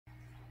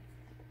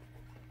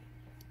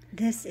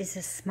This is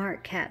a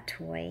smart cat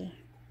toy,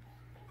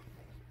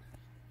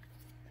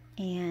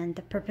 and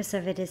the purpose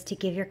of it is to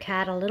give your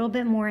cat a little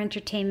bit more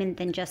entertainment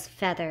than just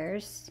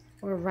feathers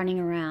or running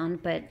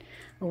around, but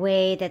a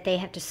way that they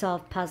have to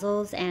solve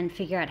puzzles and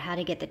figure out how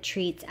to get the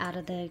treats out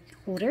of the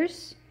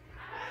holders.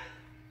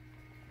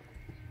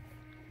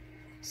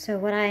 So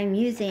what I'm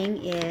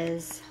using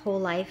is whole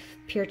life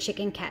pure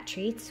chicken cat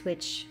treats,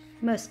 which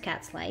most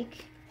cats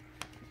like.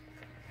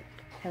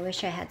 I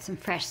wish I had some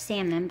fresh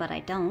salmon, but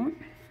I don't.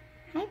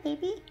 Hi,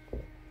 baby.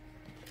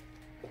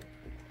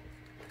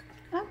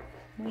 Oh,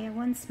 we have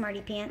one Smarty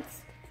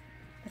Pants.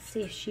 Let's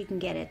see if she can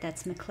get it.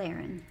 That's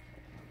McLaren.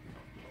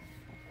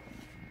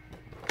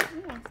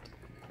 Yes.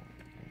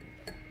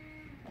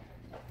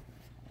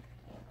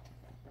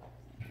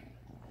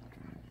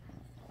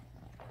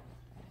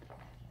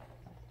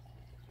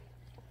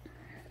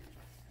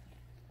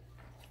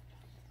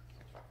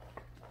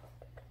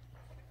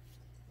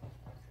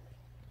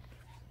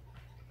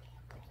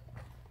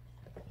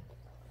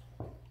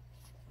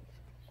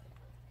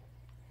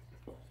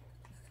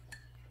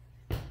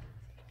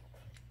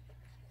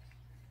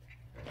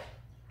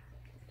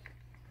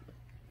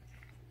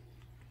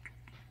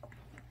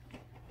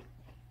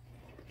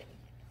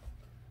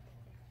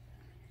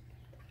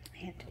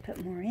 I have to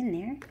put more in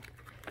there.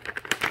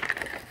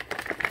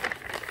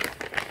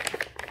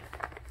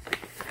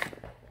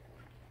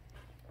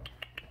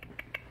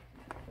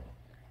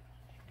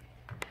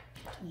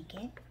 Can you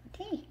get?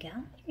 There you go.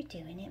 You're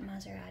doing it,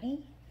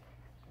 Maserati.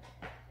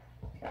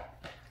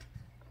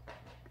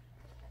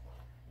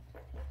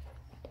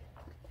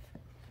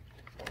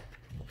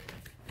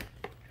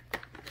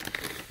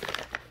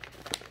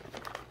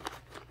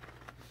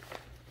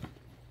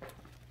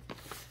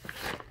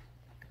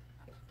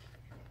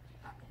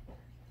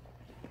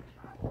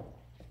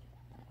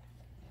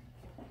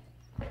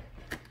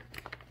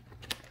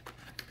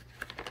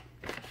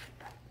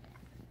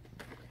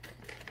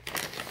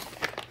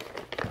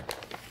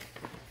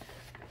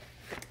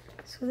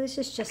 So this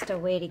is just a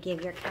way to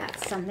give your cat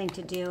something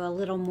to do a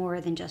little more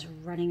than just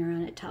running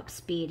around at top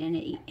speed, and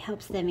it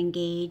helps them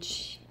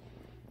engage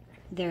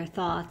their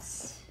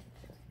thoughts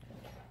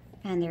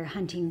and their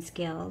hunting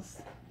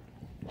skills.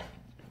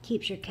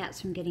 Keeps your cats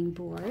from getting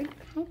bored.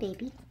 Hi,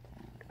 baby.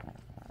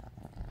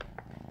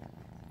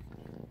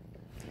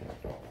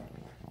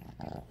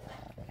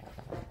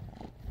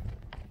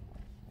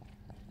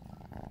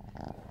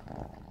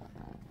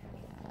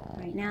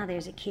 Right now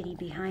there's a kitty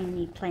behind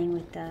me playing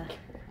with the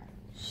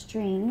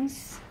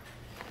strings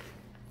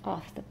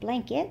off the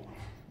blanket.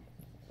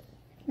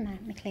 Come on,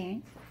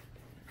 McLaren.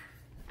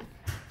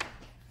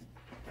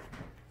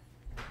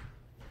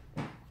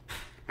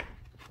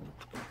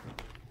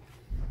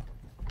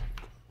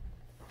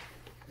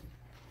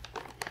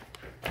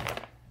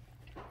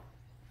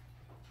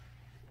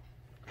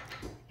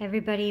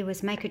 Everybody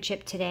was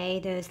microchipped today.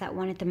 Those that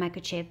wanted the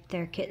microchip,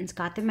 their kittens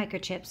got the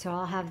microchip, so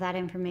I'll have that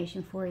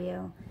information for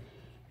you.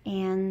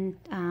 And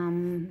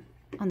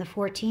on the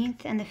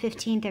 14th and the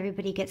 15th,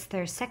 everybody gets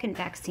their second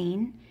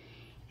vaccine,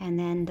 and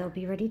then they'll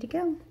be ready to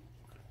go.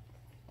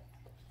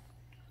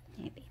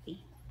 Hey,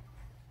 baby.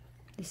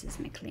 This is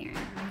McLaren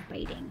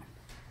waiting.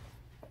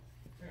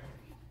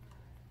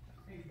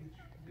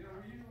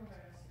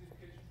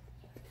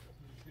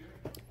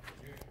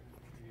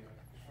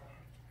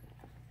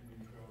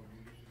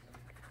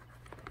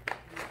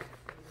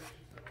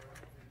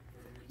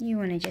 You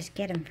want to just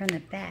get him from the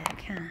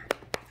bag, huh?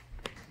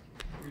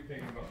 What are you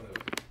thinking about those?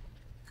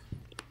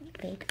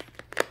 Babe.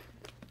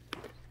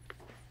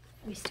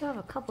 We still have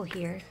a couple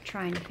here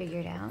trying to figure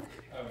it out.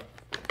 Oh.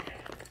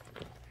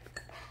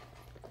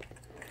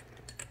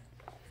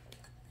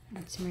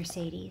 It's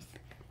Mercedes.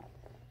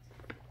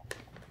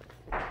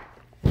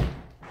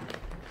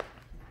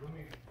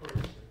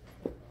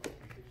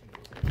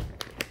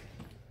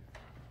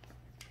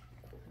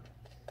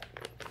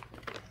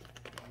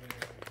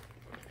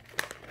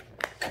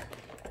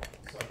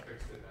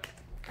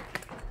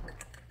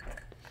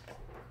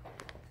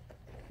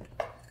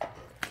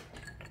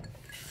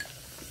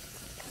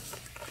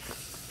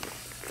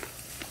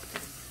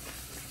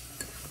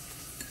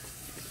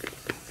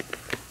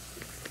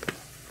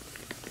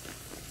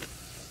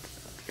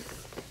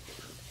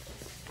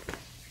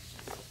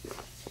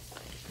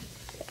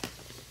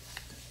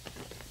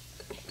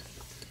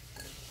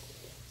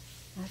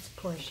 That's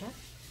Porsche.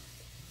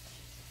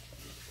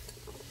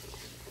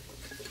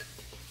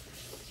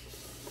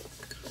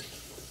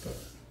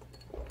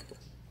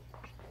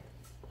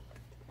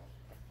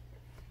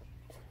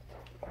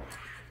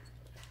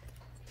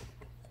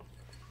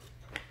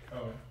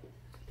 Oh.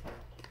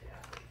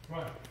 Come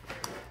on.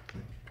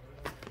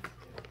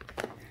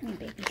 Hey,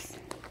 babies.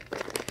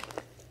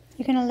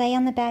 You're gonna lay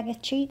on the bag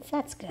of treats?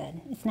 That's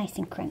good. It's nice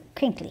and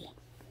crinkly.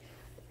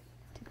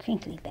 It's a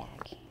crinkly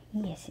bag.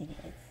 Yes, it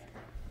is.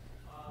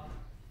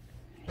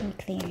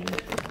 Clearing.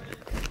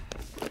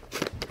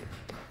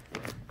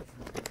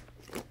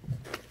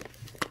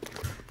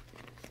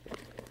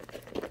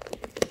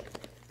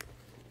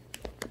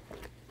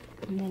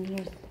 And then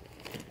here's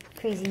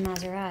crazy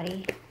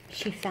Maserati.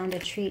 She found a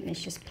treat and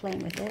is just playing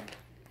with it.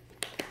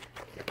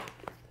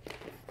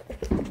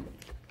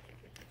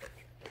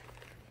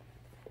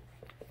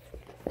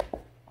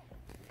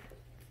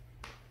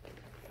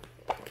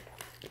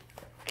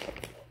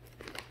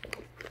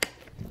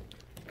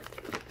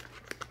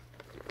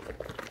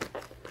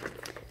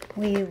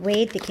 We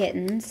weighed the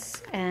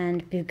kittens,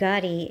 and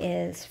Bugatti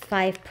is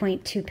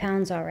 5.2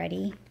 pounds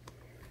already.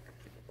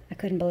 I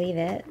couldn't believe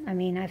it. I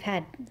mean, I've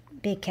had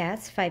big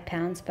cats, 5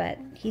 pounds, but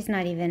he's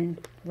not even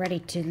ready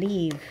to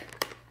leave,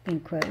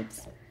 in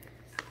quotes.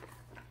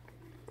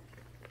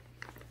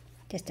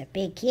 Just a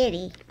big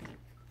kitty.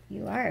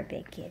 You are a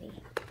big kitty.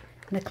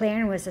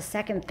 McLaren was the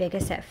second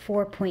biggest at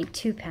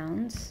 4.2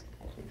 pounds.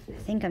 I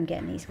think I'm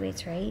getting these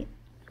weights right.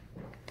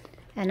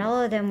 And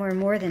all of them were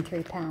more than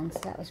 3 pounds.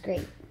 That was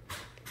great.